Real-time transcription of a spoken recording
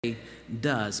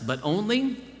does, but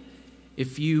only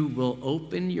if you will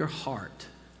open your heart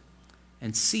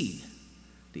and see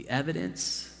the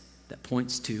evidence that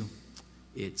points to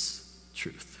its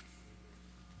truth.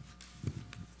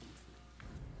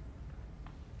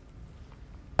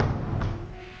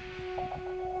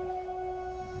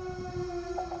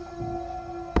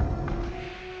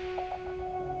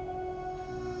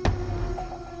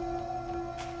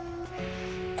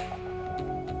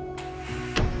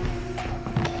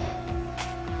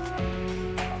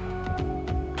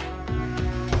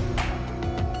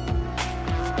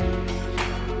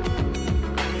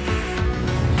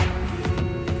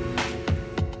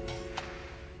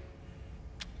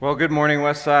 Well, good morning,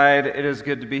 Westside. It is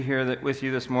good to be here with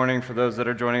you this morning. For those that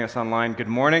are joining us online, good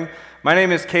morning. My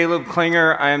name is Caleb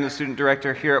Klinger. I am the student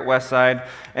director here at Westside,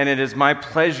 and it is my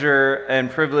pleasure and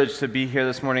privilege to be here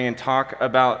this morning and talk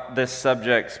about this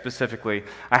subject specifically.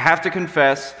 I have to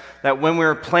confess that when we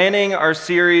were planning our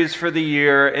series for the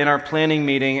year in our planning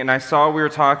meeting, and I saw we were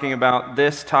talking about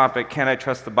this topic, Can I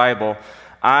Trust the Bible?,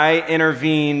 I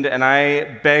intervened and I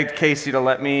begged Casey to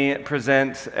let me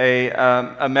present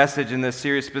a message in this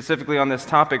series specifically on this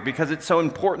topic because it's so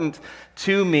important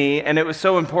to me, and it was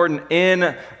so important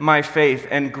in my faith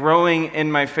and growing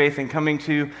in my faith and coming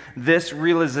to this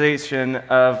realization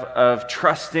of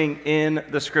trusting in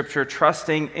the Scripture,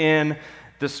 trusting in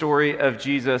the story of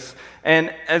Jesus.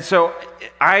 And so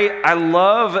I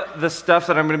love the stuff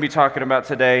that I'm going to be talking about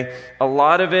today. A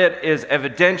lot of it is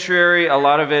evidentiary. A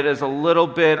lot of it is a little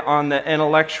bit on the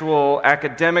intellectual,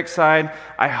 academic side.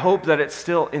 I hope that it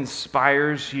still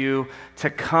inspires you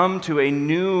to come to a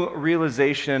new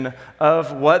realization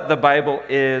of what the Bible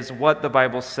is, what the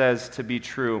Bible says to be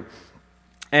true.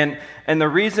 And the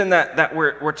reason that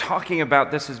we're talking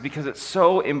about this is because it's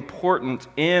so important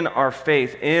in our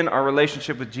faith, in our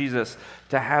relationship with Jesus,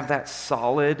 to have that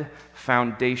solid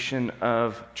foundation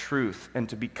of truth and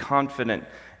to be confident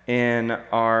in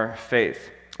our faith.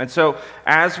 And so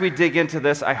as we dig into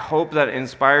this, I hope that it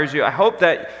inspires you. I hope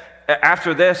that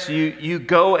after this, you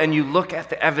go and you look at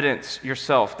the evidence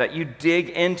yourself, that you dig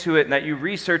into it, and that you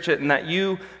research it, and that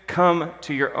you come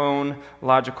to your own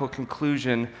logical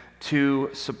conclusion to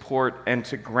support and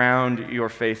to ground your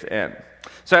faith in.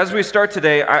 So as we start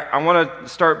today, I want to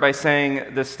start by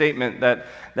saying this statement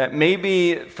that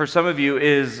maybe for some of you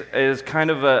is kind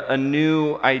of a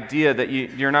new idea that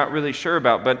you're not really sure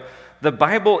about, but the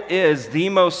Bible is the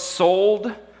most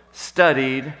sold,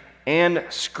 studied, and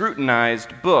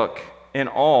scrutinized book in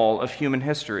all of human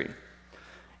history.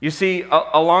 You see,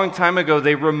 a long time ago,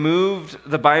 they removed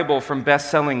the Bible from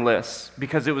best-selling lists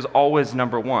because it was always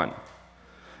number one.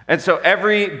 And so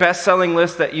every best-selling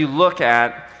list that you look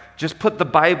at, just put the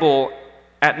Bible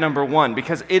at number one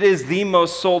because it is the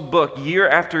most sold book year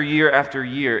after year after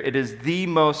year. It is the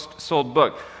most sold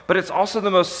book. But it's also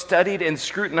the most studied and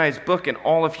scrutinized book in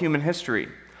all of human history.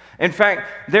 In fact,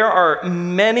 there are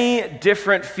many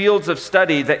different fields of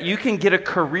study that you can get a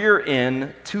career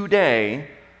in today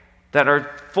that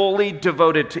are fully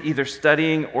devoted to either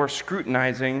studying or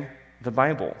scrutinizing the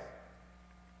Bible.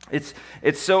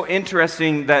 It's so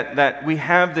interesting that we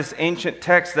have this ancient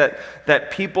text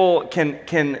that people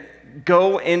can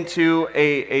go into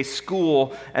a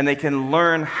school and they can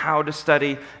learn how to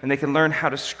study and they can learn how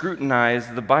to scrutinize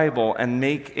the Bible and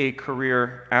make a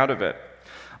career out of it.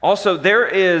 Also, there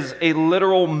is a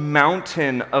literal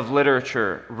mountain of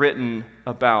literature written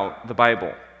about the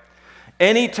Bible.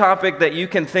 Any topic that you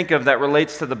can think of that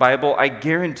relates to the Bible, I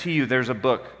guarantee you there's a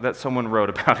book that someone wrote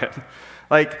about it.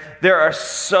 Like, there are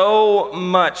so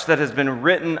much that has been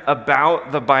written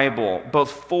about the Bible, both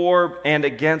for and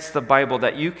against the Bible,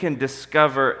 that you can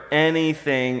discover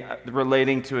anything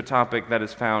relating to a topic that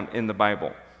is found in the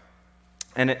Bible.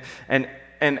 And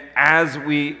as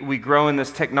we grow in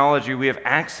this technology, we have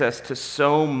access to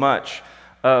so much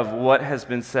of what has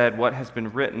been said, what has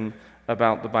been written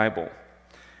about the Bible.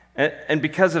 And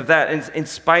because of that, in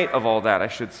spite of all that, I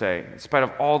should say, in spite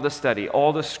of all the study,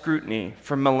 all the scrutiny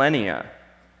for millennia,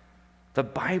 the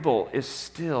Bible is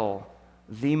still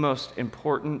the most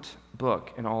important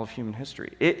book in all of human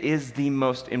history. It is the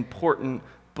most important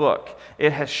book.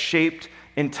 It has shaped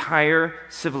entire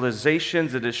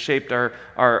civilizations. It has shaped our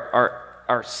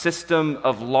system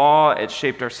of law. It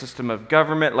shaped our system of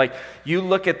government. Like, you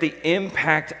look at the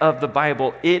impact of the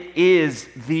Bible, it is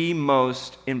the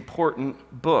most important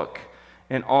book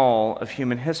in all of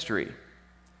human history.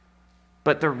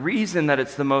 But the reason that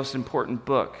it's the most important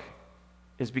book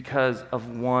is because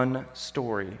of one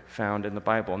story found in the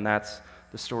Bible, and that's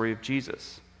the story of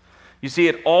Jesus. You see,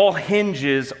 it all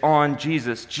hinges on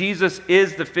Jesus. Jesus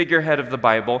is the figurehead of the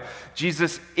Bible.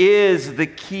 Jesus is the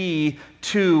key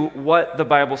to what the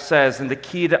Bible says and the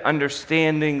key to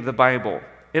understanding the Bible.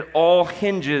 It all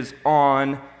hinges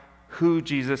on who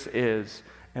Jesus is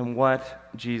and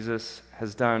what Jesus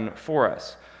has done for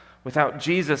us. Without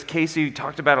Jesus, Casey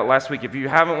talked about it last week. If you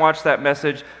haven't watched that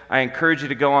message, I encourage you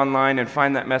to go online and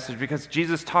find that message, because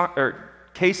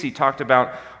Casey talked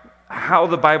about how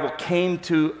the Bible came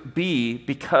to be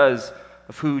because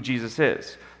of who Jesus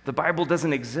is. The Bible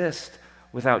doesn't exist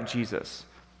without Jesus.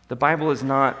 The Bible is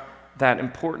not that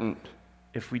important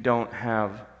if we don't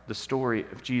have the story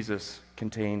of Jesus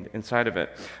contained inside of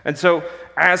it. And so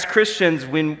as Christians,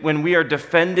 when we are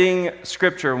defending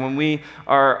Scripture, when we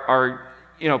are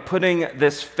putting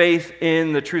this faith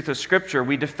in the truth of Scripture,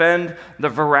 we defend the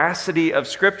veracity of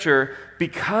Scripture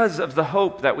because of the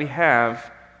hope that we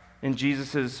have in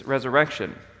Jesus'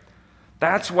 resurrection.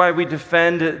 That's why we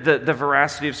defend the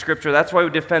veracity of Scripture. That's why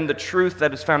we defend the truth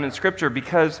that is found in Scripture,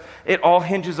 because it all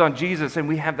hinges on Jesus, and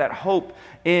we have that hope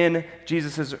in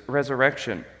Jesus'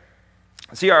 resurrection.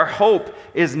 See, our hope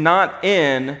is not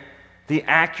in the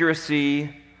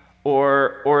accuracy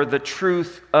or the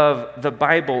truth of the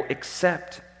Bible,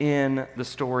 except in the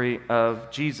story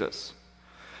of Jesus.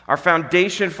 Our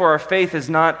foundation for our faith is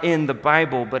not in the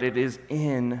Bible, but it is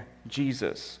in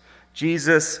Jesus.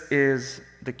 Jesus is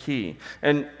the key.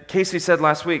 And Casey said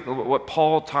last week what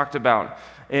Paul talked about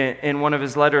in one of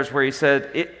his letters, where he said,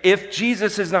 if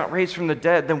Jesus is not raised from the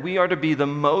dead, then we are to be the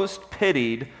most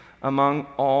pitied among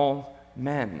all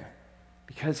men,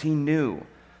 because he knew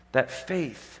that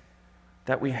faith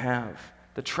that we have,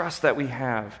 the trust that we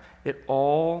have, it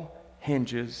all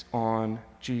hinges on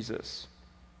Jesus.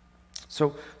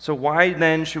 So why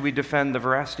then should we defend the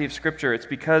veracity of Scripture? It's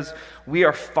because we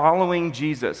are following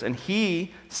Jesus, and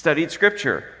he studied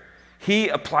Scripture. He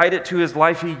applied it to his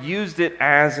life. He used it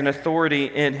as an authority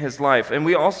in his life. And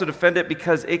we also defend it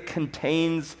because it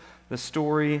contains the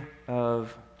story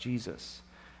of Jesus.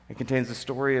 It contains the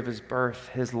story of his birth,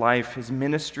 his life, his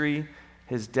ministry,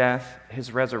 his death,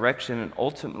 his resurrection, and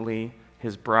ultimately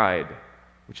his bride,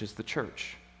 which is the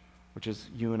church, which is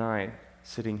you and I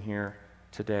sitting here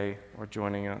today or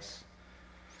joining us.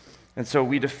 And so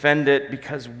we defend it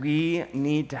because we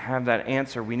need to have that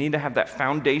answer. We need to have that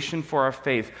foundation for our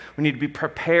faith. We need to be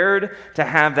prepared to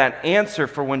have that answer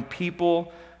for when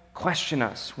people question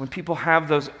us, when people have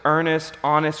those earnest,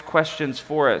 honest questions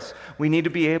for us. We need to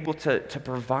be able to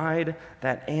provide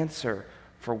that answer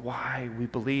for why we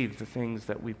believe the things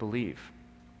that we believe.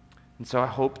 And so I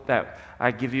hope that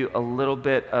I give you a little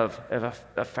bit of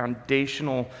a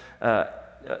foundational a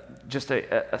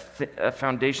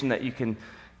foundation that you can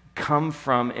come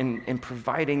from in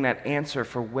providing that answer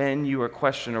for when you are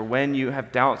questioned, or when you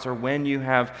have doubts, or when you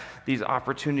have these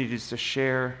opportunities to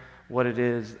share what it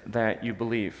is that you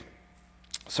believe.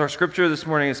 So our scripture this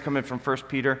morning is coming from 1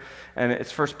 Peter, and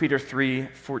it's 1 Peter 3,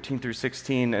 14 through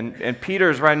 16. And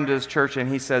Peter is writing to his church, and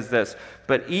he says this: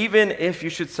 "But even if you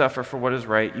should suffer for what is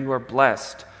right, you are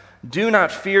blessed. Do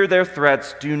not fear their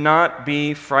threats. Do not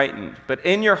be frightened. But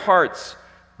in your hearts,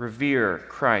 revere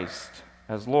Christ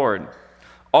as Lord.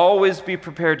 Always be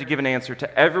prepared to give an answer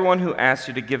to everyone who asks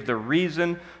you to give the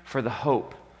reason for the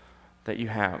hope that you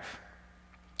have.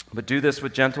 But do this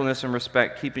with gentleness and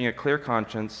respect, keeping a clear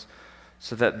conscience,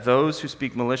 so that those who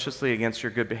speak maliciously against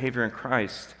your good behavior in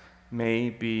Christ may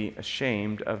be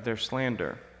ashamed of their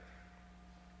slander."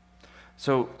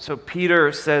 So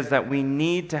Peter says that we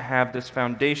need to have this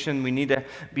foundation. We need to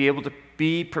be able to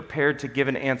be prepared to give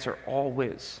an answer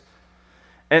always.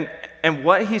 And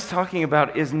what he's talking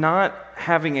about is not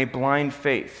having a blind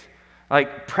faith.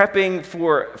 Like, prepping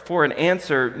for an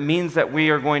answer means that we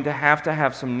are going to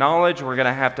have some knowledge, we're going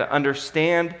to have to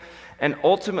understand, and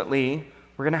ultimately,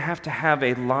 we're going to have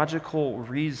a logical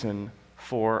reason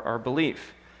for our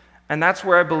belief. And that's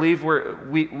where I believe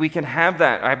we can have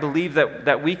that. I believe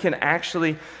that we can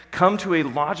actually come to a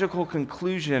logical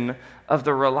conclusion of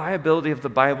the reliability of the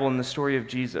Bible and the story of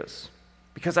Jesus.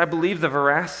 Because I believe the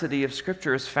veracity of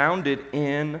Scripture is founded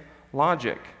in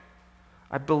logic.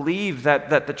 I believe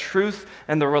that the truth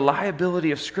and the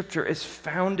reliability of Scripture is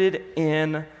founded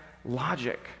in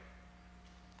logic.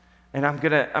 And I'm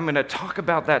gonna talk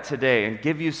about that today and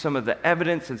give you some of the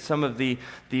evidence and some of the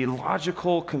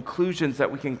logical conclusions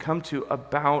that we can come to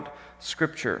about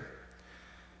Scripture.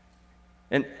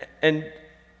 And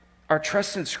our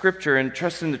trust in Scripture and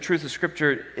trust in the truth of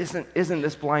Scripture isn't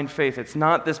this blind faith. It's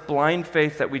not this blind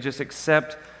faith that we just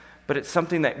accept, but it's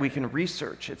something that we can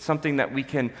research. It's something that we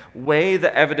can weigh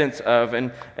the evidence of.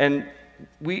 And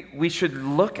we should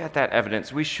look at that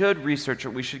evidence. We should research it.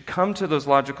 We should come to those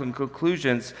logical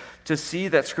conclusions to see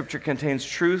that Scripture contains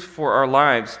truth for our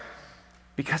lives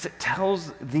because it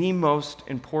tells the most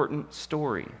important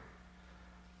story,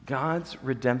 God's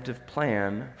redemptive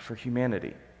plan for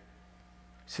humanity.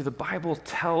 See, the Bible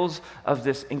tells of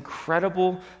this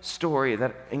incredible story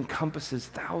that encompasses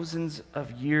thousands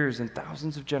of years and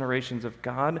thousands of generations of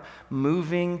God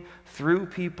moving through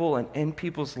people and in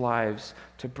people's lives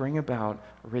to bring about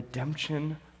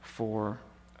redemption for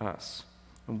us.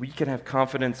 And we can have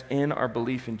confidence in our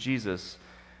belief in Jesus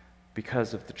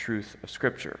because of the truth of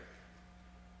Scripture.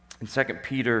 In 2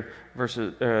 Peter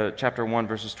chapter 1,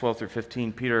 verses 12 through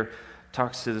 15, Peter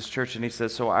talks to this church and he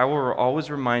says, "So I will always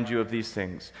remind you of these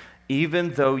things,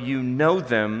 even though you know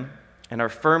them and are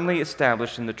firmly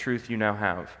established in the truth you now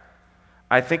have.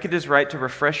 I think it is right to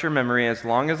refresh your memory as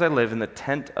long as I live in the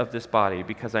tent of this body,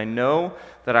 because I know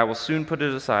that I will soon put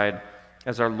it aside,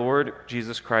 as our Lord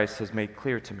Jesus Christ has made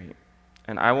clear to me.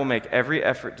 And I will make every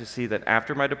effort to see that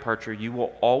after my departure you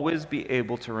will always be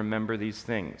able to remember these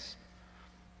things."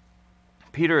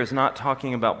 Peter is not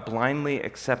talking about blindly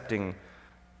accepting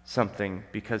something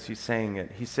because he's saying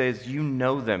it. He says, you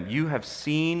know them. You have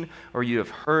seen or you have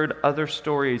heard other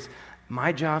stories.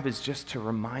 My job is just to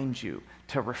remind you,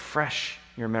 to refresh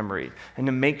your memory, and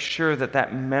to make sure that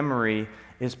that memory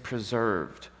is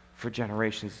preserved for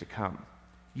generations to come.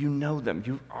 You know them.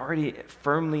 You've already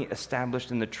firmly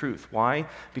established in the truth. Why?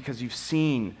 Because you've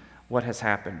seen what has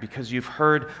happened, because you've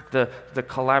heard the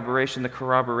collaboration, the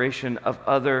corroboration of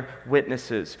other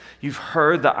witnesses. You've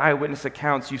heard the eyewitness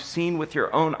accounts. You've seen with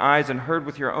your own eyes and heard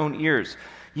with your own ears.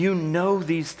 You know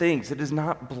these things. It is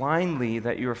not blindly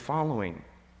that you are following.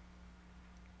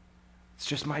 It's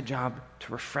just my job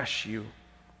to refresh you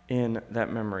in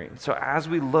that memory. So as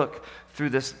we look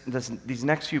through these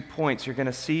next few points, you're going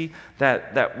to see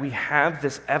that we have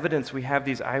this evidence, we have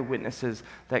these eyewitnesses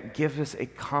that give us a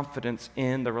confidence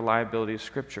in the reliability of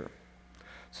Scripture.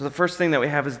 So the first thing that we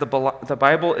have is the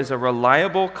Bible is a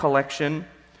reliable collection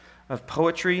of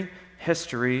poetry,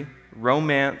 history,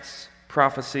 romance,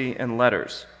 prophecy, and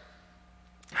letters.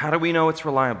 How do we know it's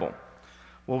reliable?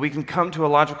 Well, we can come to a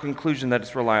logical conclusion that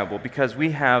it's reliable because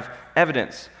we have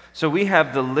evidence. So we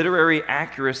have the literary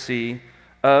accuracy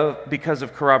because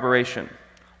of corroboration.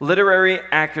 Literary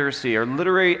accuracy or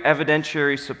literary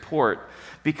evidentiary support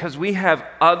because we have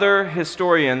other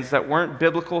historians that weren't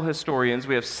biblical historians.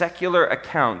 We have secular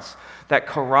accounts that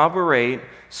corroborate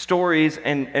stories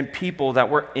and people that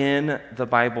were in the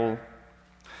Bible,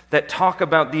 that talk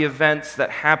about the events that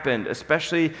happened,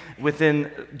 especially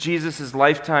within Jesus'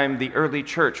 lifetime, the early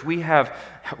church. We have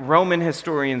Roman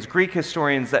historians, Greek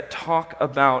historians that talk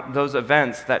about those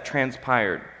events that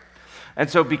transpired. And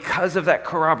so because of that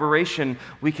corroboration,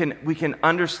 we can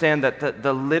understand that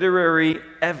the literary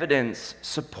evidence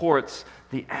supports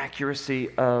the accuracy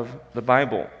of the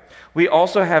Bible. We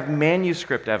also have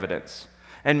manuscript evidence.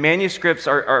 And manuscripts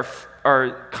are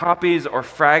copies or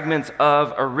fragments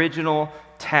of original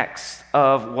text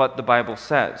of what the Bible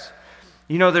says.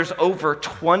 You know, there's over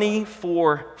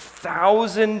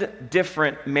 24,000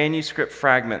 different manuscript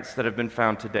fragments that have been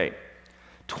found to date.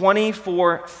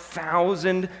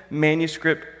 24,000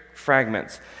 manuscript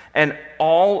fragments. And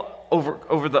all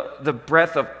over the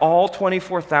breadth of all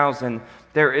 24,000,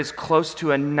 there is close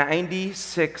to a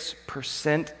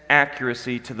 96%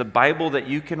 accuracy to the Bible that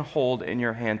you can hold in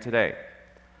your hand today.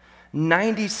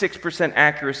 96%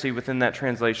 accuracy within that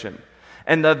translation.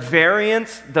 And the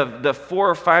variance, the 4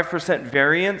 or 5%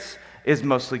 variance is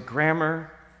mostly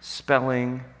grammar,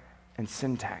 spelling, and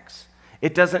syntax.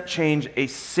 It doesn't change a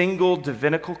single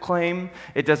divinical claim.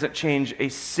 It doesn't change a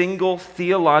single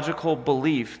theological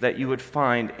belief that you would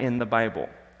find in the Bible.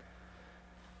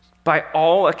 By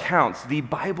all accounts, the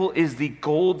Bible is the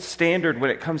gold standard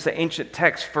when it comes to ancient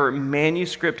texts for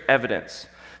manuscript evidence.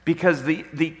 Because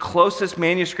the closest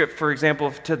manuscript, for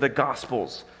example, to the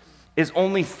Gospels is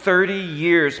only 30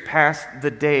 years past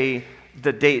the date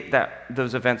that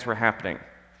those events were happening.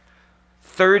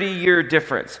 30-year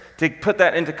difference. To put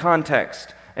that into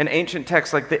context, an ancient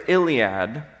text like the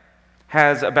Iliad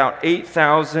has about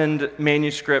 8,000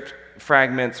 manuscript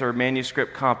fragments or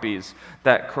manuscript copies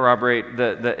that corroborate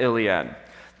the Iliad.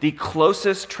 The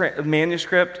closest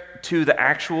manuscript to the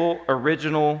actual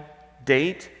original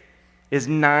date is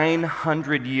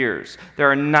 900 years. There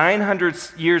are 900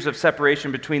 years of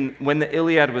separation between when the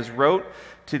Iliad was wrote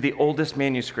to the oldest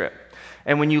manuscript.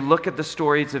 And when you look at the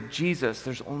stories of Jesus,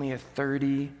 there's only a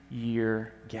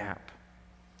 30-year gap.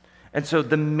 And so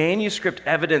the manuscript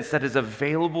evidence that is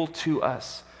available to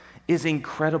us is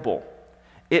incredible.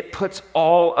 It puts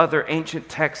all other ancient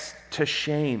texts to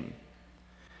shame.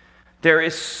 There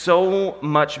is so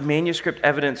much manuscript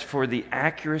evidence for the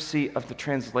accuracy of the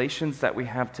translations that we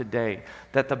have today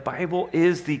that the Bible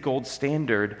is the gold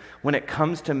standard when it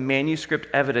comes to manuscript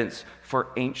evidence for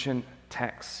ancient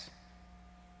texts.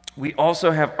 We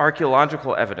also have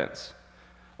archaeological evidence.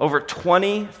 Over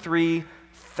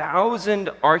 23,000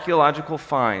 archaeological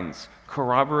finds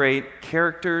corroborate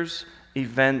characters,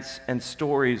 events, and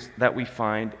stories that we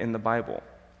find in the Bible.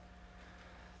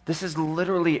 This is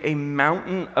literally a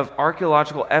mountain of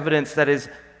archaeological evidence that is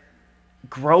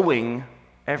growing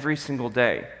every single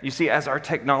day. You see, as our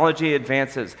technology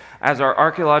advances, as our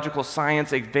archaeological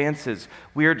science advances,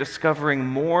 we are discovering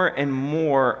more and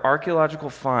more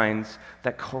archaeological finds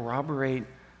that corroborate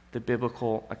the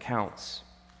biblical accounts.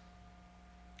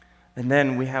 And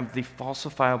then we have the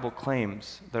falsifiable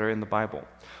claims that are in the Bible.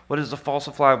 What is a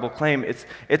falsifiable claim?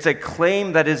 It's a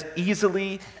claim that is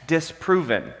easily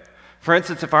disproven. For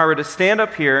instance, if I were to stand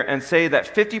up here and say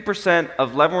that 50%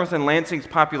 of Leavenworth and Lansing's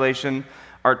population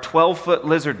are 12-foot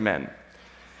lizard men,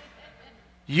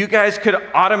 you guys could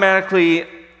automatically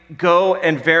go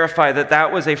and verify that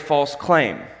that was a false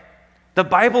claim. The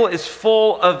Bible is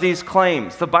full of these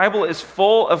claims. The Bible is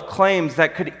full of claims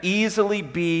that could easily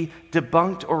be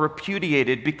debunked or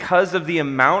repudiated because of the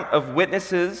amount of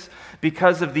witnesses,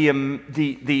 because of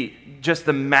just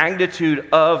the magnitude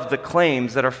of the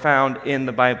claims that are found in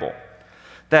the Bible.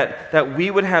 That we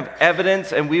would have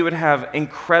evidence and we would have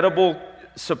incredible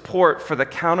support for the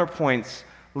counterpoints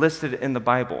listed in the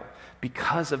Bible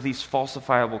because of these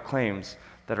falsifiable claims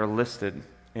that are listed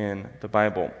in the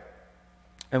Bible.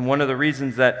 And one of the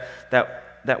reasons that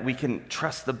we can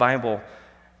trust the Bible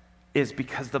is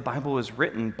because the Bible is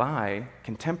written by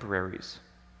contemporaries.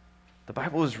 The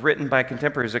Bible is written by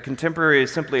contemporaries. A contemporary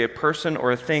is simply a person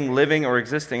or a thing living or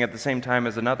existing at the same time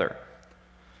as another.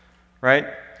 Right?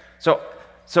 So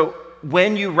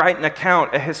when you write an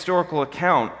account, a historical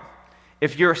account,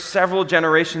 if you're several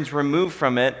generations removed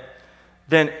from it,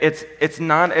 then it's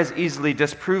not as easily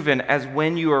disproven as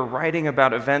when you are writing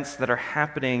about events that are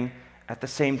happening at the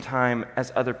same time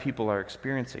as other people are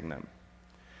experiencing them.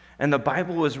 And the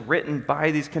Bible was written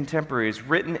by these contemporaries,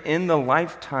 written in the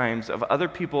lifetimes of other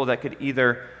people that could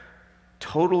either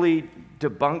totally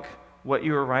debunk what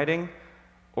you were writing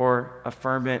or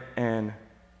affirm it and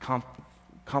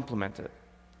complement it.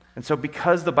 And so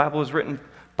because the Bible was written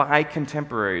by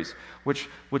contemporaries, which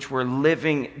were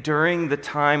living during the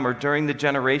time or during the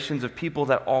generations of people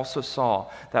that also saw,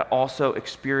 that also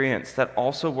experienced, that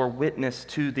also were witness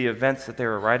to the events that they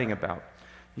were writing about,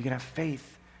 you can have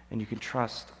faith and you can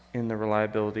trust in the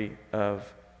reliability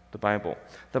of the Bible.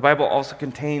 The Bible also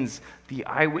contains the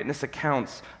eyewitness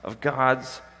accounts of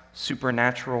God's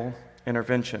supernatural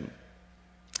intervention.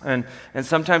 And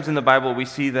sometimes in the Bible we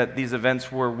see that these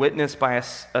events were witnessed by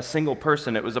a single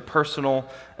person. It was a personal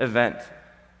event.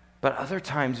 But other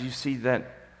times you see that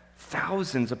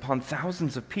thousands upon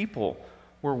thousands of people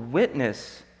were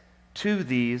witness to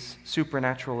these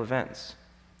supernatural events.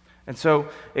 And so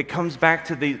it comes back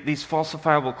to these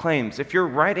falsifiable claims. If you're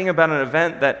writing about an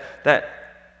event that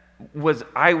was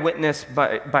eyewitnessed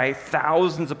by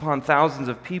thousands upon thousands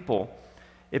of people,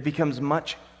 it becomes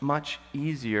much, much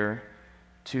easier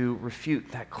to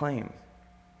refute that claim.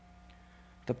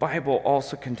 The Bible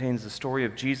also contains the story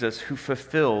of Jesus who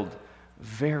fulfilled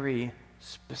very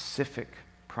specific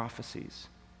prophecies.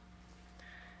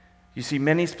 You see,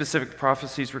 many specific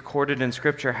prophecies recorded in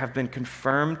Scripture have been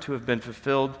confirmed to have been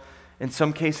fulfilled, in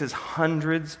some cases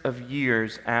hundreds of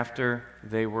years after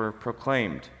they were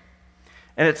proclaimed.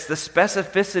 And it's the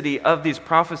specificity of these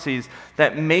prophecies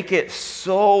that make it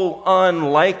so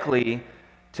unlikely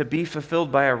to be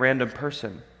fulfilled by a random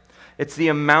person. It's the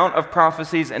amount of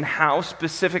prophecies and how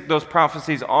specific those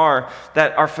prophecies are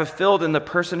that are fulfilled in the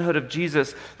personhood of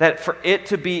Jesus, that for it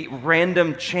to be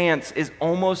random chance is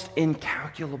almost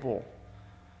incalculable.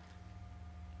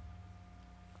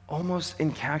 Almost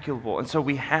incalculable. And so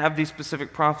we have these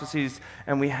specific prophecies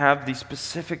and we have the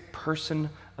specific person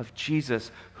of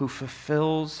Jesus who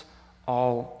fulfills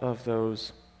all of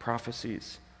those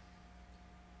prophecies.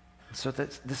 So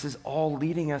this is all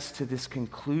leading us to this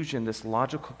conclusion, this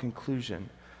logical conclusion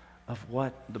of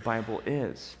what the Bible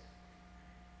is.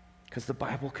 Because the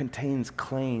Bible contains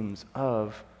claims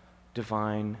of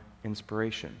divine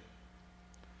inspiration.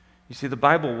 You see, the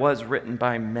Bible was written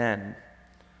by men,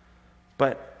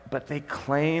 but they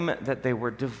claim that they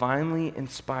were divinely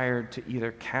inspired to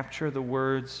either capture the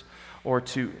words or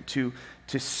to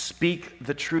speak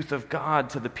the truth of God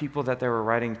to the people that they were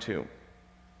writing to.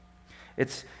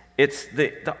 It's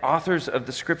the authors of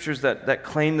the Scriptures that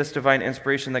claim this divine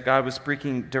inspiration, that God was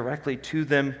speaking directly to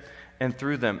them and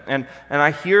through them. And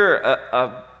I hear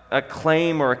a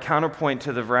claim or a counterpoint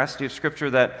to the veracity of Scripture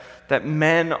that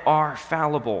men are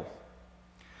fallible.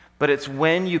 But it's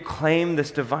when you claim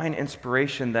this divine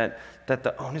inspiration that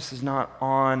the onus is not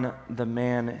on the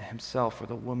man himself or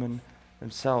the woman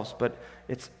themselves, but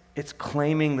it's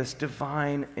claiming this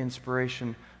divine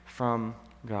inspiration from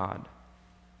God.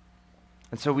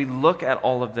 And so we look at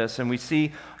all of this and we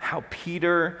see how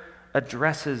Peter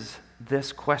addresses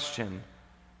this question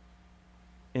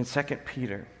in 2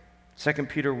 Peter. 2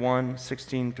 Peter 1,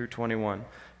 16 through 21.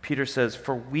 Peter says,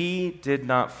 "For we did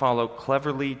not follow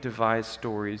cleverly devised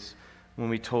stories when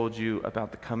we told you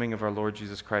about the coming of our Lord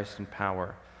Jesus Christ in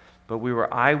power, but we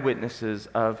were eyewitnesses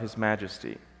of his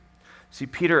majesty." See,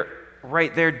 Peter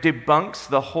right there debunks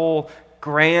the whole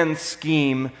grand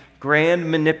scheme, grand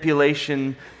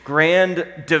manipulation,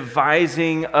 grand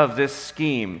devising of this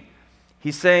scheme.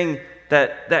 He's saying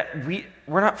that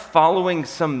we're not following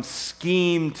some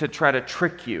scheme to try to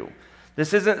trick you.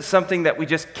 This isn't something that we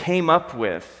just came up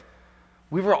with.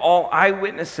 We were all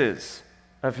eyewitnesses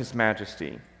of his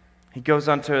majesty. He goes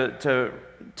on to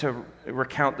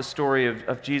recount the story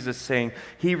of Jesus saying,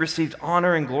 "He received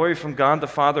honor and glory from God the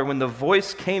Father when the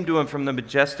voice came to him from the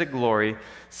majestic glory,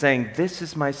 saying, 'This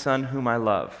is my Son whom I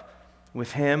love.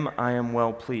 With him I am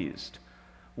well pleased.'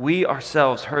 We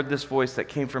ourselves heard this voice that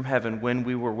came from heaven when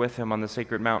we were with him on the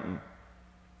sacred mountain."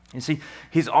 You see,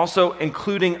 he's also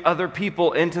including other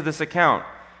people into this account.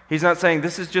 He's not saying,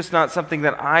 this is just not something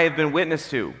that I have been witness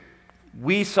to.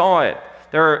 We saw it.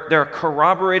 There are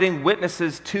corroborating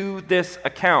witnesses to this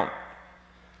account.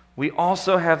 We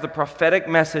also have the prophetic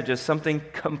message as something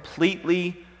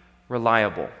completely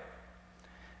reliable.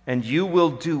 And you will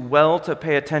do well to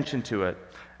pay attention to it,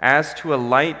 as to a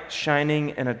light shining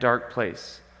in a dark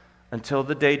place, until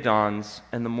the day dawns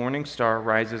and the morning star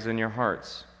rises in your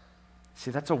hearts. See,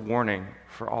 that's a warning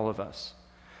for all of us.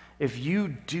 If you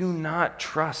do not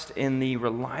trust in the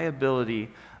reliability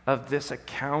of this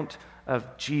account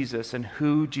of Jesus and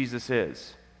who Jesus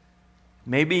is,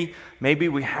 maybe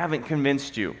we haven't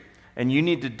convinced you, and you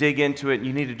need to dig into it, and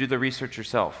you need to do the research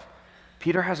yourself.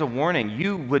 Peter has a warning.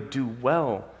 You would do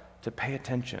well to pay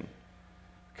attention,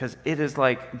 because it is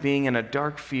like being in a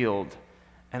dark field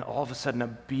and all of a sudden a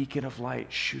beacon of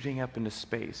light shooting up into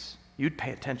space. You'd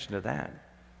pay attention to that.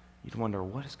 You'd wonder,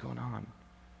 what is going on?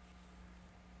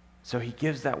 So he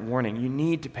gives that warning. You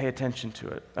need to pay attention to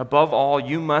it. Above all,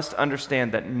 you must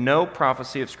understand that no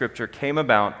prophecy of Scripture came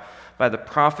about by the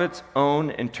prophet's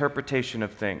own interpretation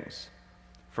of things.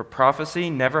 For prophecy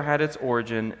never had its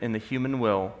origin in the human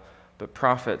will, but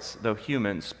prophets, though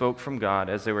human, spoke from God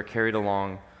as they were carried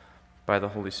along by the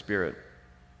Holy Spirit.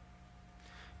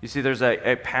 You see, there's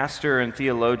a pastor and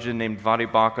theologian named Voddie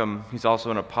Baucham. He's also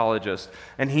an apologist.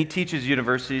 And he teaches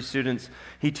university students.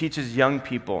 He teaches young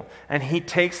people. And he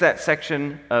takes that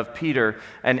section of Peter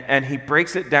and he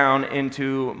breaks it down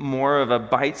into more of a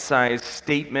bite-sized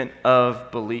statement of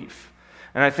belief.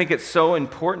 And I think it's so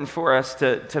important for us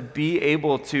to be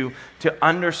able to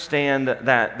understand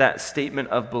that statement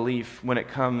of belief when it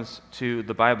comes to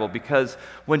the Bible. Because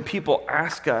when people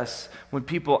ask us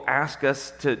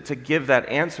to give that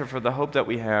answer for the hope that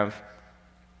we have,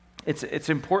 it's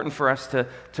important for us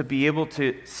to be able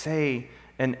to say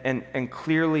and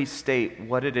clearly state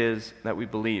what it is that we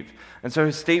believe. And so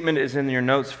his statement is in your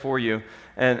notes for you.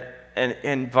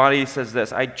 And Voddie says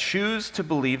this: "I choose to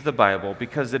believe the Bible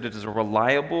because it is a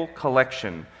reliable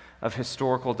collection of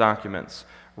historical documents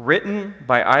written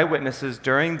by eyewitnesses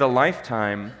during the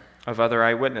lifetime of other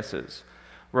eyewitnesses,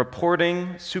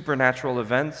 reporting supernatural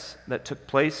events that took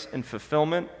place in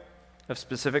fulfillment of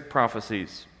specific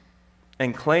prophecies,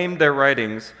 and claim their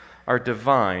writings are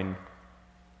divine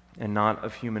and not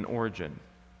of human origin."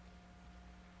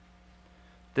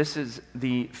 This is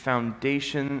the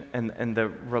foundation and the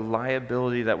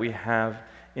reliability that we have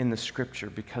in the Scripture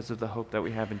because of the hope that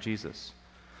we have in Jesus.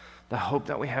 The hope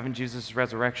that we have in Jesus'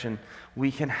 resurrection,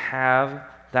 we can have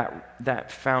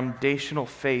that foundational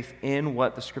faith in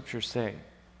what the Scriptures say.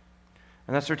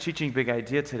 And that's our teaching big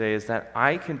idea today, is that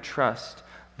I can trust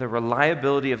the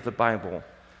reliability of the Bible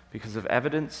because of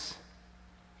evidence,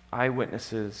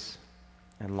 eyewitnesses,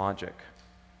 and logic.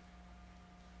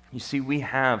 You see, we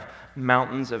have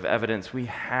mountains of evidence. We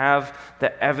have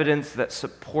the evidence that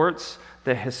supports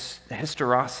the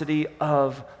historicity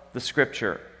of the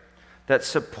Scripture, that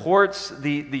supports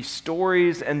the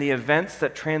stories and the events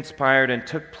that transpired and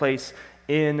took place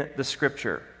in the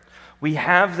Scripture. We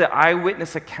have the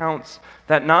eyewitness accounts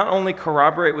that not only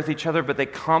corroborate with each other, but they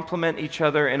complement each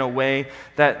other in a way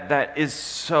that is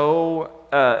so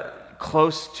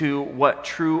close to what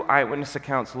true eyewitness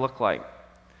accounts look like.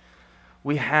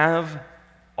 We have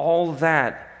all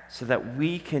that so that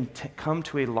we can come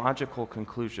to a logical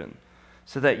conclusion,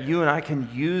 so that you and I can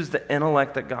use the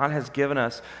intellect that God has given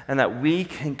us, and that we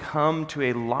can come to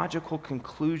a logical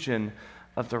conclusion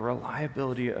of the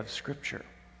reliability of Scripture.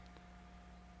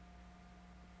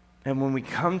 And when we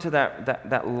come to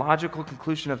that logical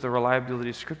conclusion of the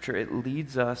reliability of Scripture, it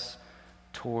leads us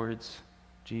towards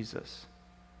Jesus.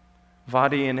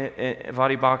 Voddie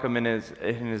Baucham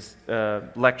in his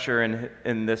lecture and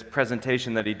in this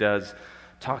presentation that he does,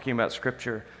 talking about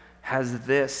Scripture, has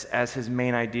this as his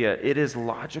main idea. It is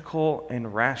logical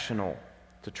and rational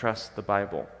to trust the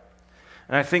Bible.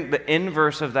 And I think the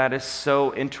inverse of that is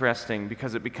so interesting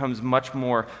because it becomes much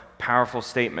more powerful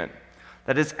statement.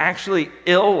 That it's actually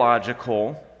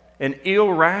illogical and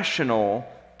irrational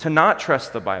to not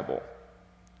trust the Bible.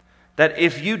 That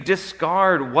if you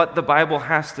discard what the Bible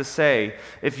has to say,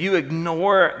 if you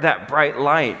ignore that bright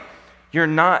light, you're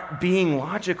not being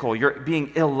logical, you're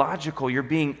being illogical, you're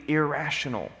being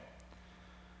irrational.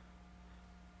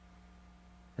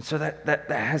 And so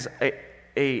that has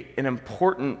an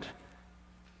important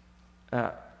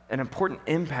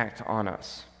impact on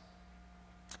us.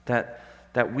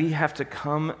 That we have to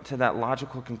come to that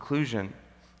logical conclusion,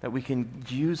 that we can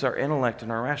use our intellect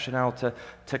and our rationale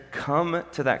to come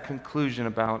to that conclusion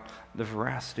about the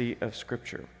veracity of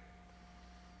Scripture.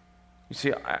 You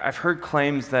see, I've heard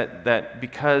claims that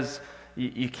because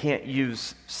you can't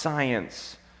use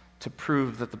science to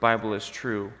prove that the Bible is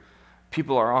true,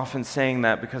 people are often saying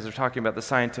that because they're talking about the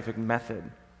scientific method.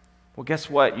 Well, guess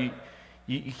what? You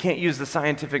can't use the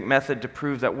scientific method to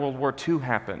prove that World War II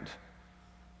happened.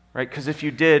 Right? Because if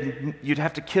you did, you'd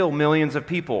have to kill millions of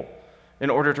people in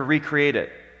order to recreate it.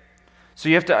 So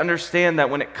you have to understand that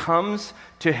when it comes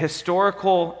to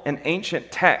historical and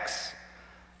ancient texts,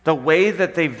 the way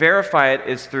that they verify it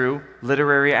is through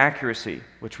literary accuracy,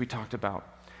 which we talked about,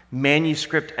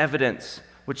 manuscript evidence,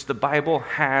 which the Bible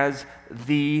has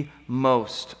the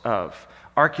most of,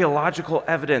 archaeological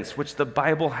evidence, which the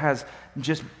Bible has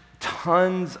just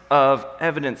tons of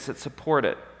evidence that support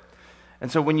it.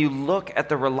 And so when you look at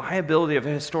the reliability of a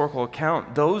historical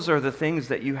account, those are the things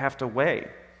that you have to weigh.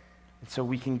 And so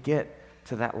we can get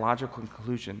to that logical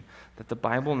conclusion that the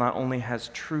Bible not only has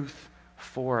truth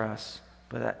for us,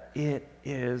 but that it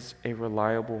is a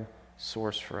reliable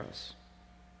source for us.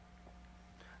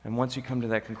 And once you come to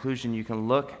that conclusion, you can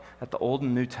look at the Old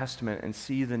and New Testament and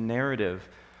see the narrative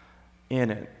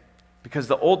in it. Because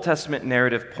the Old Testament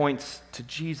narrative points to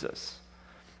Jesus.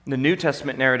 The New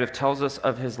Testament narrative tells us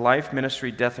of his life,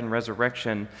 ministry, death, and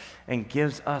resurrection, and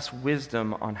gives us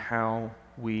wisdom on how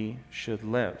we should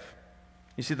live.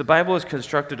 You see, the Bible is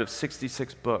constructed of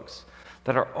 66 books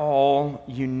that are all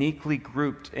uniquely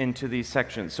grouped into these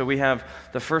sections. So we have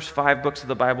the first 5 books of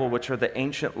the Bible, which are the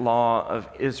ancient law of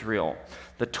Israel,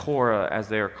 the Torah, as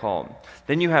they are called.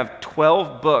 Then you have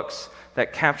 12 books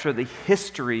that capture the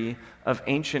history of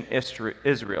ancient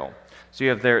Israel. So you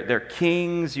have their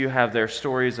kings, you have their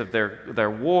stories of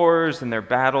their wars and their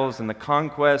battles and the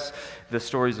conquests, the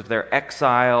stories of their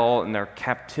exile and their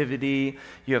captivity.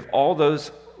 You have all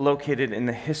those located in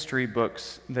the history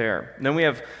books there. And then we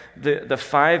have the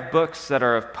 5 books that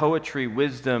are of poetry,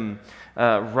 wisdom,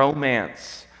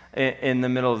 romance in the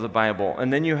middle of the Bible.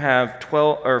 And then you have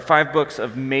 5 books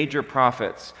of major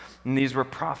prophets. And these were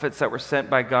prophets that were sent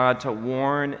by God to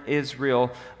warn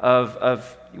Israel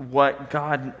of what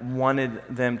God wanted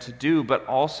them to do, but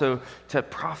also to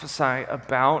prophesy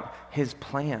about his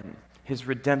plan, his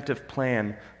redemptive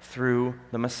plan through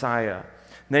the Messiah.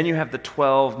 And then you have the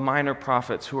 12 minor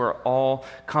prophets who are all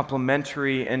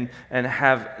complementary and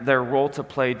have their role to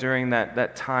play during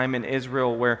that time in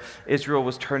Israel where Israel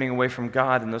was turning away from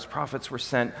God, and those prophets were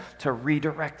sent to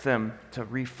redirect them, to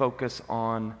refocus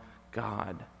on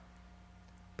God,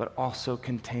 but also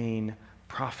contain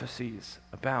prophecies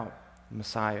about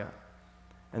Messiah.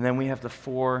 And then we have the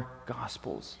 4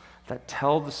 Gospels that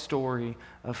tell the story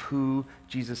of who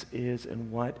Jesus is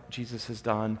and what Jesus has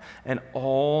done and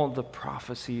all the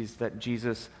prophecies that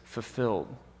Jesus fulfilled.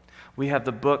 We have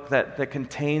the book that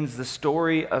contains the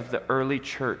story of the early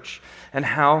church and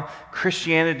how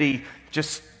Christianity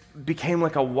just became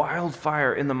like a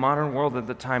wildfire in the modern world at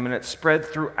the time, and it spread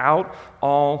throughout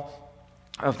all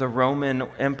of the Roman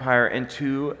Empire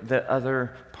into the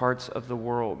other parts of the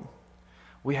world.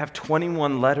 We have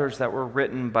 21 letters that were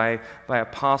written by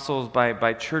apostles,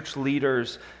 by church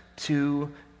leaders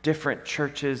to different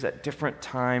churches at different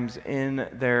times in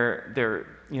their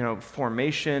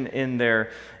formation, in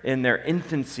their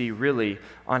infancy, really,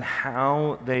 on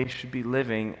how they should be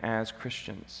living as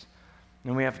Christians.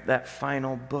 And we have that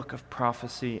final book of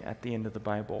prophecy at the end of the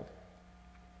Bible.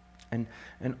 And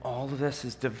all of this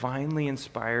is divinely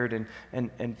inspired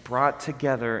and brought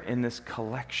together in this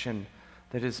collection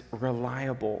that is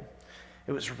reliable.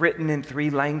 It was written in 3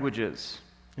 languages.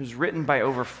 It was written by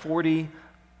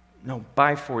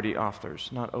by 40 authors,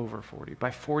 not over 40,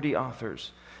 by 40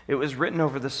 authors. It was written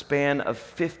over the span of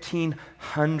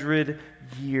 1,500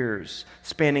 years,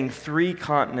 spanning 3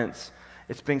 continents.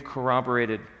 It's been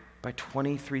corroborated by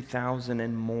 23,000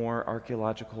 and more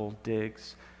archaeological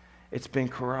digs. It's been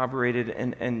corroborated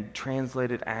and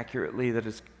translated accurately, that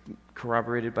is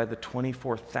corroborated by the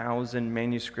 24,000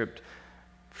 manuscript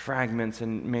fragments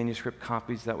and manuscript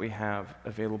copies that we have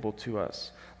available to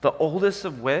us. The oldest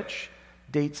of which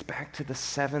dates back to the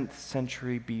 7th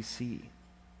century BC.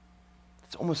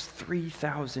 It's almost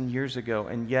 3,000 years ago,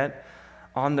 and yet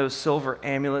on those silver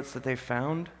amulets that they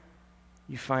found,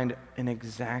 you find an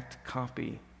exact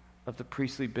copy of the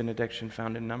priestly benediction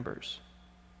found in Numbers.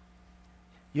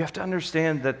 You have to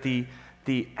understand that the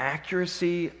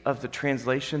accuracy of the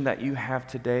translation that you have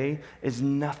today is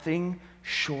nothing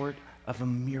short of a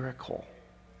miracle.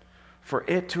 For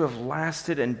it to have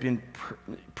lasted and been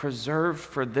preserved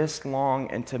for this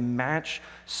long and to match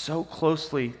so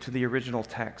closely to the original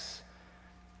text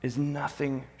is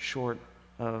nothing short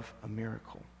of a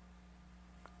miracle.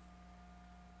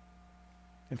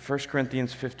 In 1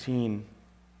 Corinthians 15,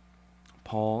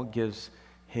 Paul gives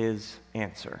his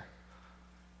answer.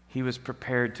 He was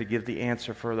prepared to give the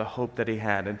answer for the hope that he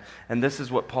had. And this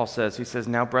is what Paul says. He says,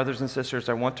 "Now, brothers and sisters,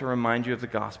 I want to remind you of the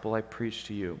gospel I preached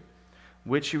to you,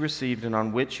 which you received and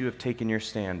on which you have taken your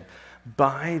stand.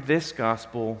 By this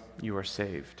gospel you are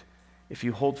saved, if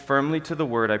you hold firmly to the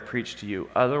word I preached to you.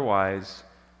 Otherwise,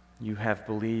 you have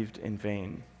believed in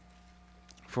vain.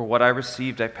 For what I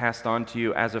received I passed on to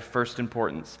you as of first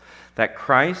importance, that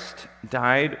Christ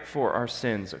died for our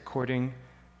sins according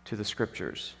to the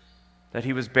Scriptures, that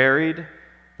he was buried,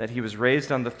 that he was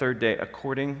raised on the 3rd day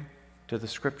according to the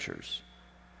Scriptures,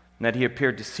 and that he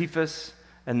appeared to Cephas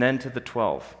and then to the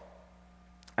 12.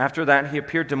 After that, he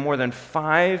appeared to more than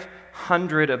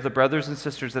 500 of the brothers and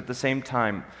sisters at the same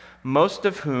time, most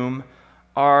of whom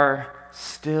are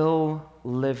still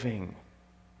living."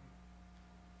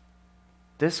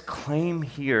 This claim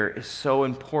here is so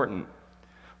important.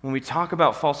 When we talk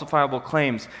about falsifiable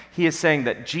claims, he is saying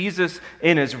that Jesus,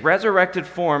 in his resurrected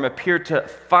form, appeared to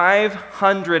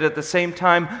 500 at the same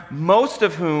time, most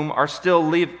of whom are still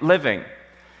living.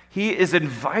 He is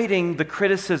inviting the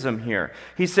criticism here.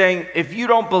 He's saying, if you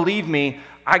don't believe me,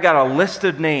 I got a list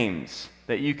of names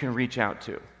that you can reach out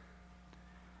to.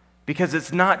 Because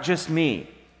it's not just me.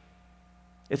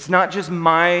 It's not just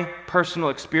my personal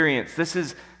experience. This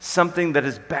is something that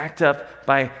is backed up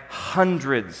by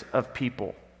hundreds of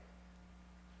people.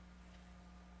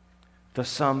 Though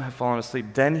some have fallen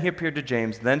asleep. Then he appeared to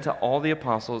James, then to all the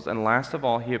apostles, and last of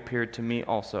all he appeared to me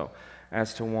also,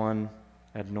 as to one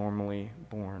abnormally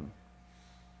born.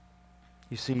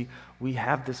 You see, we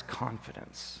have this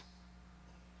confidence.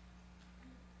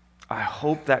 I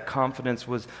hope that confidence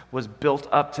was built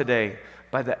up today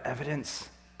by the evidence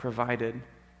provided.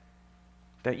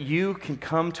 That you can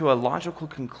come to a logical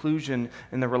conclusion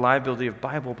in the reliability of the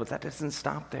Bible, but that doesn't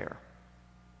stop there.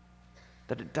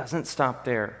 That it doesn't stop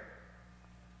there.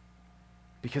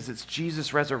 Because it's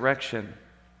Jesus' resurrection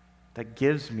that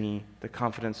gives me the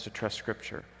confidence to trust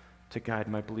Scripture to guide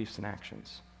my beliefs and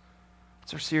actions.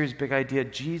 It's our series, Big Idea.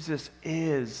 Jesus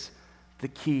is the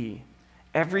key.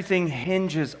 Everything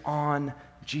hinges on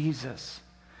Jesus.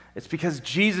 It's because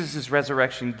Jesus'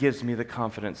 resurrection gives me the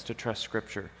confidence to trust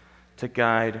Scripture to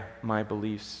guide my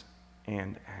beliefs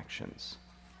and actions.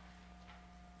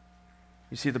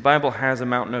 You see, the Bible has a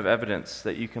mountain of evidence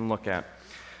that you can look at.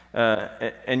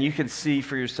 And you can see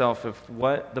for yourself if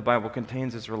what the Bible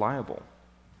contains is reliable.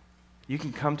 You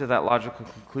can come to that logical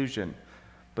conclusion.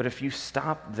 But if you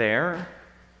stop there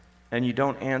and you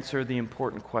don't answer the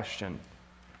important question,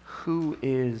 who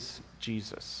is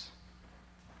Jesus?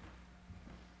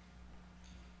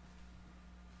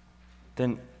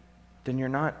 Then you're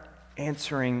not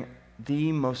answering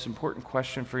the most important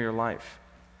question for your life.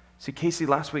 See, Casey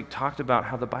last week talked about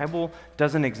how the Bible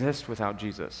doesn't exist without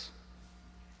Jesus.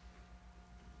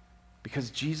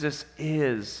 Because Jesus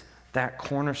is that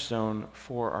cornerstone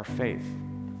for our faith.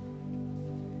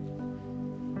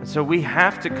 And so we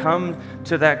have to come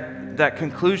to that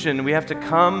conclusion. We have to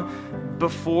come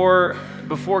before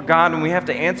God, and we have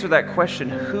to answer that question,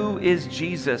 who is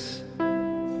Jesus?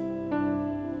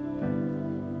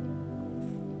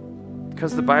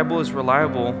 Because the Bible is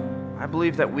reliable, I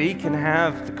believe that we can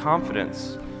have the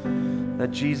confidence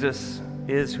that Jesus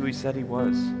is who he said he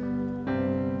was.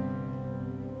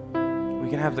 We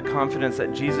can have the confidence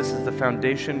that Jesus is the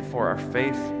foundation for our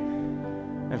faith,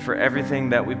 and for everything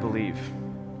that we believe.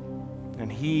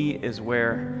 And He is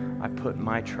where I put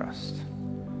my trust.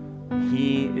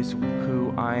 He is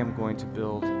who I am going to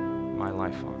build my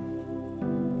life on.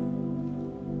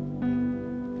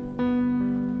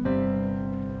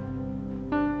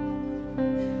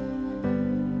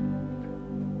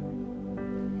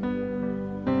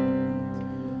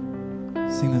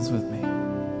 Sing this with me.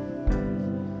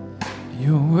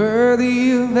 You're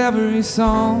worthy of every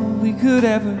song we could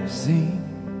ever sing.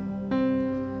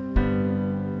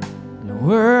 You're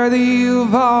worthy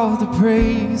of all the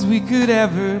praise we could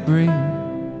ever bring.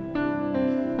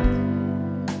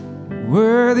 You're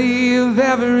worthy of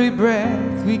every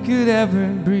breath we could ever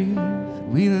breathe.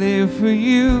 We live for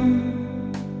you.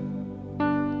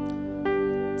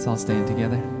 Let's all stand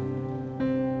together.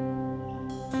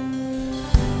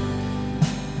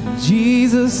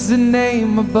 Jesus, the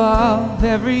name above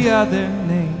every other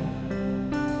name.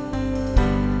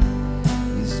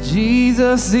 Is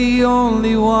Jesus the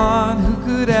only one who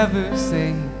could ever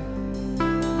save?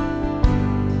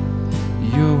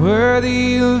 You're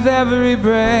worthy of every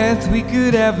breath we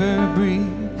could ever breathe.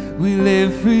 We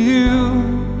live for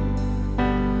you.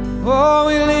 Oh,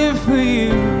 we live for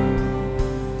you.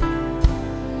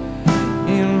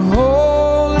 In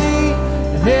holy,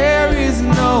 there is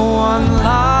no one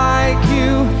like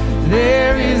you.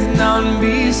 There is none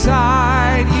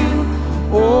beside you.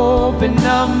 Open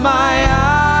up my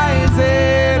eyes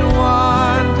and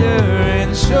wonder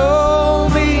and show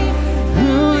me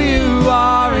who you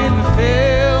are and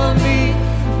fill me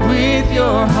with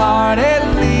your heart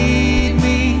and lead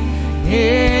me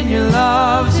in your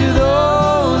love to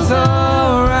those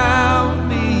around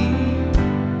me.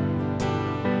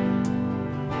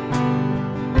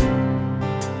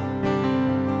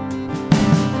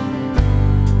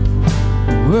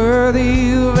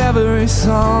 Worthy of every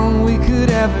song we could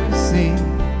ever sing.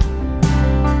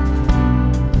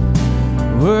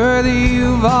 Worthy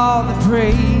of all the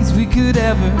praise we could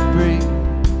ever bring.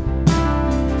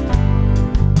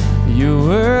 You're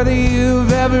worthy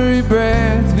of every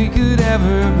breath we could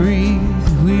ever breathe.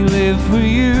 We live for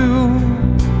you.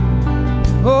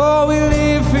 Oh, we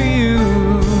live for you.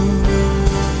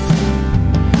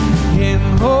 In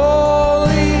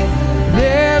holy,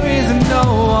 there is no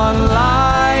one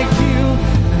like you.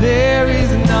 There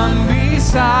is none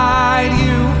beside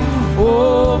you.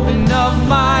 Open up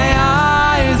my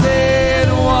eyes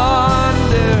and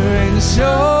wonder and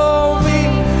show me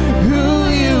who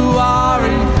you are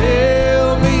and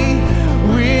fill me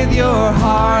with your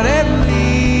heart and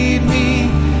lead me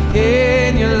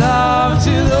in your love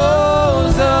to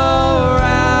those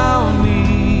around me.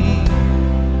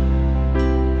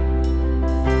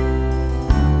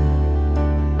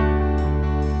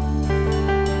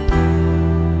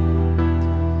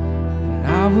 And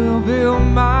I will build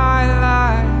my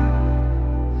life,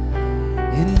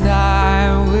 and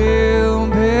I will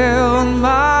build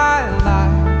my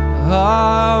life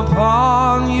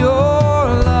upon your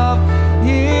love.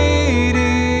 It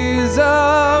is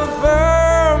a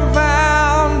firm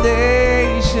foundation,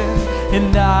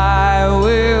 and I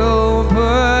will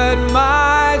put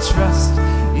my trust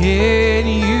in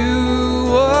you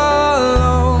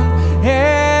alone,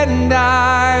 and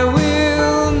I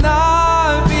will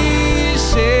not be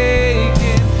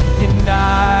shaken, and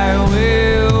I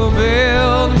will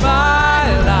build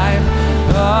my life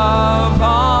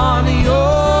upon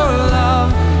your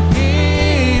love.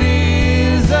 It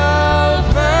is a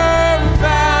firm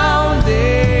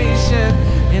foundation,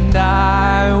 and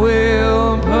I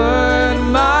will put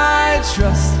my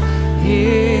trust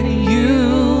in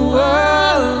you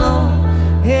alone,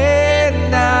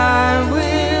 and I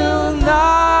will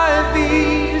not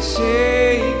be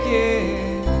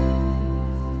shaken.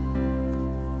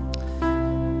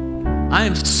 I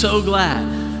am so glad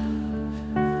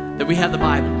that we have the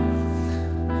Bible.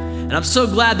 And I'm so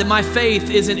glad that my faith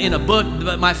isn't in a book,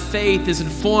 but my faith is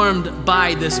informed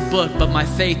by this book, but my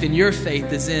faith and your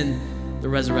faith is in the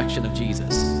resurrection of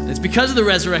Jesus. And it's because of the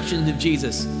resurrection of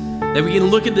Jesus that we can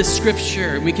look at this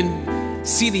scripture and we can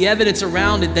see the evidence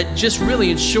around it that just really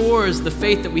ensures the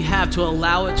faith that we have, to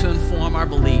allow it to inform our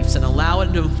beliefs and allow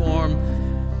it to inform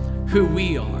who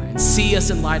we are and see us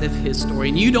in light of his story.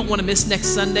 And you don't want to miss next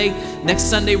Sunday. Next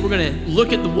Sunday, we're going to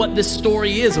look at what this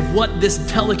story is, of what this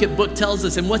delicate book tells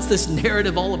us and what's this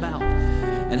narrative all about.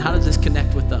 And how does this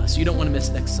connect with us? You don't want to miss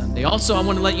next Sunday. Also, I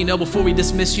want to let you know before we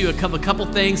dismiss you a couple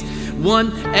things.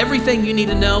 One, everything you need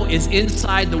to know is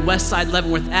inside the Westside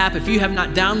Leavenworth app. If you have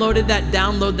not downloaded that,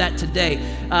 download that today.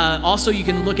 Also, you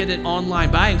can look at it online,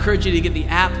 but I encourage you to get the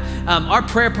app. Our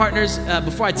prayer partners,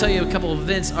 before I tell you a couple of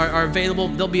events, are available.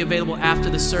 They'll be available after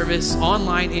the service,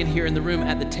 online and here in the room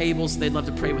at the tables. They'd love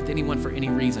to pray with anyone for any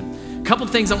reason. A couple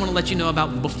of things I want to let you know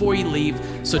about before you leave,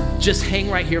 so just hang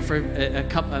right here for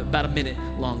about a minute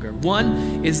longer.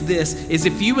 One is this, is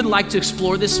if you would like to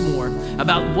explore this more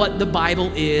about what the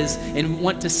Bible is and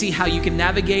want to see how you can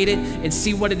navigate it and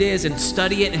see what it is and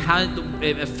study it and how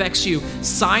it affects you,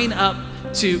 sign up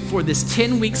for this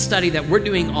 10-week study that we're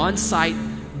doing on site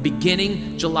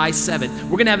beginning July 7th.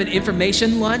 We're gonna have an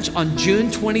information lunch on June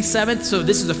 27th, so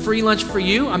this is a free lunch for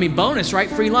you. I mean, bonus,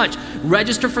 right? Free lunch.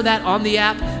 Register for that on the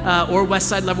app or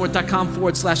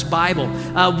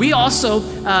westside.leavenworth.com/Bible. We also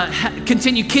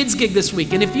continue Kids Gig this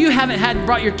week, and if you haven't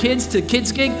brought your kids to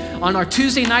Kids Gig on our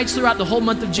Tuesday nights throughout the whole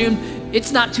month of June,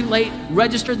 it's not too late.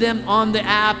 Register them on the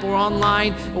app or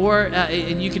online,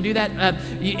 and you can do that.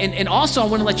 And also, I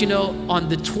want to let you know, on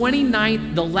the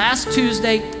 29th, the last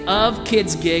Tuesday of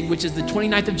Kids Gig, which is the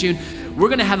 29th of June, we're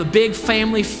going to have a big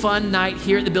family fun night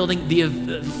here at the building.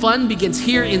 The fun begins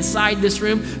here inside this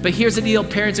room, but here's the deal,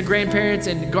 parents and grandparents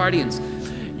and guardians.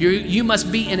 You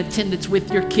must be in attendance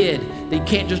with your kid. They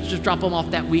can't just drop them off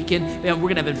that weekend. And we're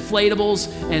gonna have inflatables,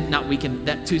 and not weekend,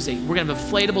 that Tuesday. We're gonna have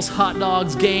inflatables, hot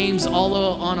dogs, games, all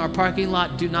on our parking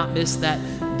lot. Do not miss that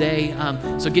day.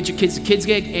 So get your kids to Kids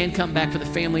Gig and come back for the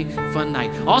family fun night.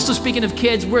 Also, speaking of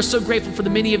kids, we're so grateful for the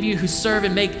many of you who serve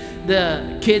and make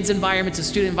the kids environments and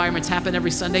student environments happen every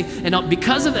Sunday. And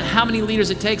because of how many leaders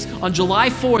it takes, on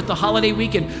July 4th, the holiday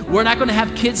weekend, we're not going to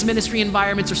have kids ministry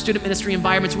environments or student ministry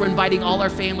environments. We're inviting all our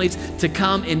families to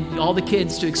come and all the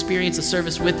kids to experience a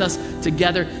service with us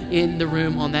together in the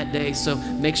room on that day. So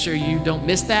make sure you don't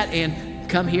miss that, and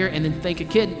come here and then thank a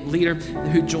kid leader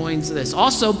who joins this.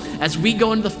 Also, as we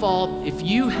go into the fall, if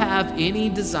you have any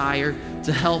desire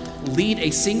to help lead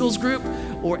a singles group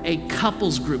or a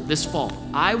couples group this fall,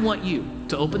 I want you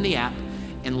to open the app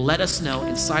and let us know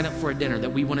and sign up for a dinner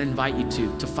that we want to invite you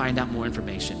to find out more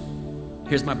information.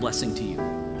 Here's my blessing to you.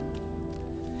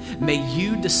 May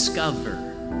you discover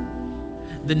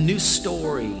the new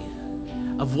story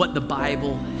of what the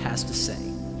Bible has to say.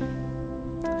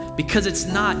 Because it's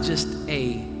not just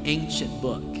an ancient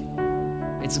book.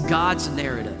 It's God's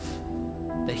narrative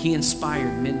that he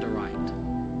inspired men to write,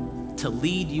 to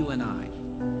lead you and I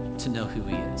to know who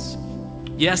he is.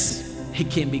 Yes, it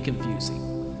can be confusing.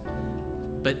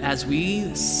 But as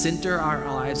we center our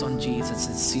lives on Jesus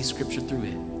and see scripture through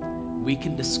it, we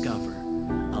can discover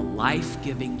a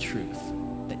life-giving truth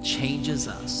that changes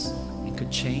us and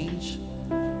could change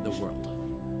the world.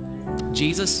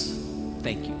 Jesus,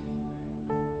 thank you.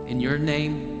 In your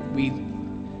name, we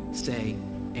say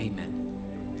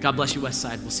amen. God bless you,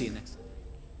 Westside. We'll see you next time.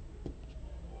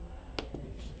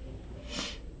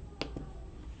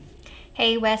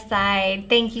 Hey, Westside.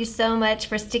 Thank you so much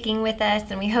for sticking with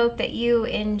us, and we hope that you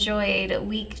enjoyed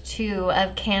week 2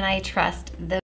 of Can I Trust the